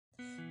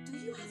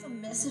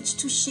message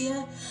to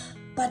share,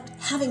 but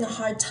having a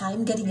hard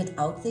time getting it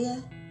out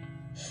there?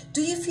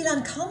 Do you feel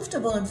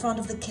uncomfortable in front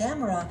of the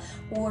camera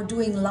or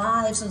doing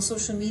lives on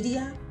social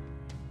media?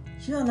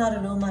 You are not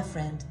alone, my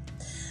friend.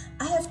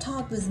 I have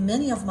talked with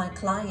many of my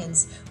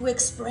clients who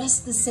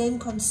express the same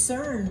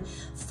concern,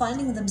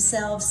 finding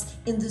themselves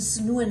in this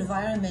new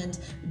environment,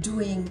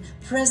 doing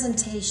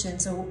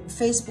presentations or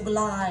Facebook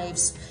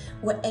Lives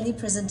or any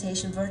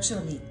presentation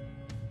virtually.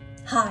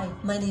 Hi,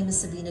 my name is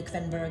Sabine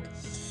Quenberg,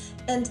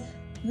 and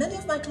many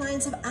of my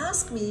clients have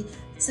asked me,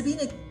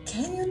 Sabine,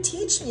 can you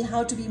teach me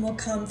how to be more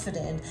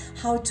confident,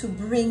 how to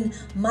bring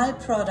my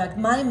product,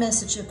 my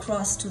message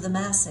across to the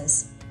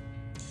masses?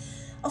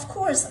 Of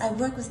course, I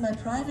work with my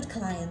private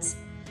clients,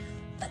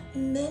 but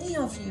many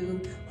of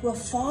you who are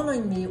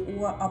following me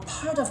or are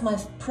part of my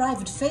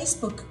private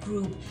Facebook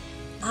group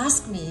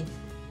ask me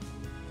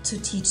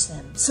to teach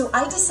them. So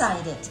I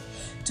decided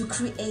to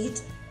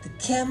create the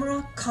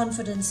Camera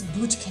Confidence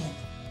Bootcamp,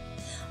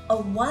 a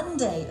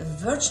one-day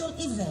virtual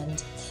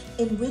event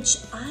in which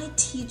I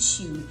teach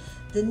you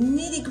the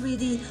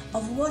nitty-gritty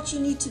of what you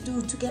need to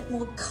do to get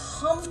more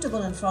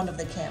comfortable in front of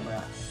the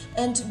camera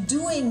and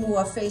doing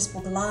more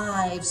Facebook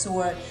Lives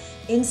or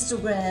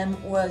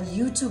Instagram or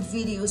YouTube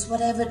videos,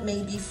 whatever it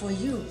may be for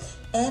you.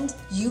 And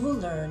you will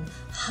learn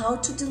how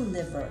to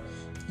deliver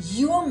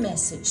your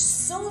message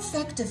so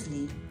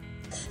effectively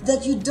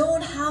that you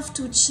don't have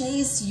to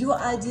chase your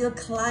ideal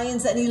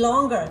clients any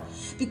longer,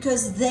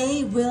 because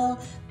they will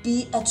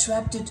be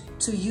attracted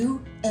to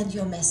you and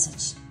your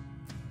message.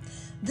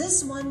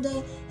 This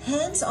one-day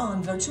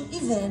hands-on virtual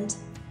event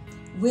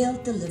will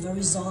deliver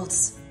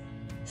results.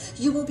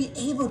 You will be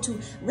able to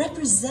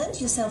represent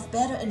yourself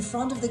better in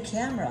front of the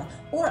camera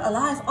or a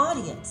live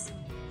audience.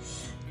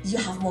 You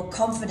have more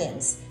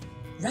confidence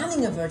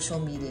running a virtual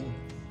meeting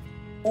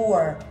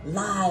or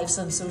lives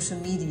on social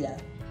media.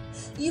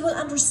 You will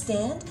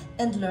understand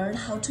and learn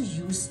how to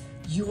use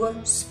your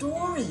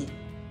story,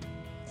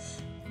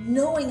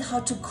 knowing how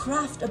to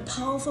craft a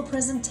powerful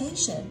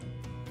presentation.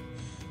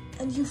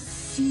 And you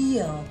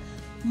feel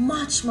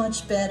much,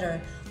 much better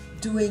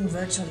doing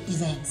virtual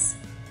events.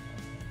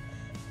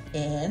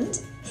 And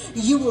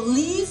you will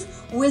leave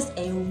with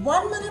a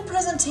 1-minute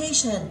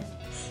presentation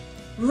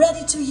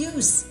ready to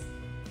use.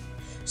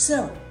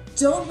 So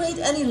don't wait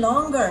any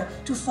longer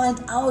to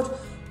find out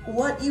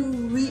what you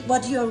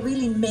are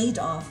really made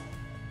of.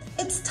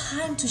 It's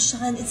time to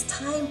shine. It's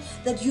time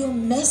that your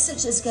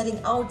message is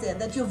getting out there,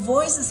 that your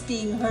voice is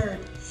being heard.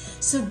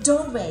 So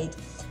don't wait.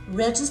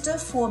 Register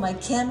for my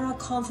Camera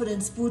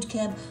Confidence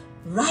Bootcamp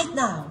right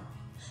now,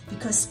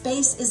 because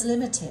space is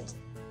limited.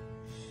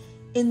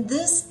 In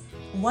this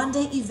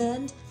one-day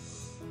event,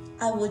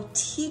 I will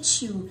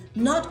teach you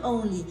not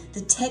only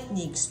the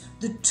techniques,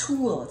 the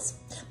tools,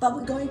 but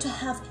we're going to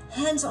have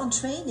hands-on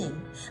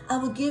training. I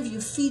will give you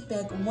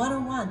feedback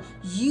one-on-one.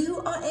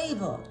 You are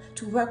able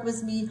to work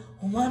with me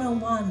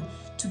one-on-one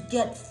to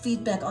get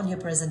feedback on your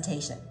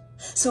presentation.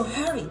 So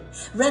hurry,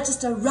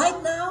 register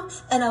right now,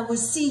 and I will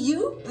see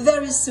you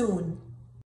very soon.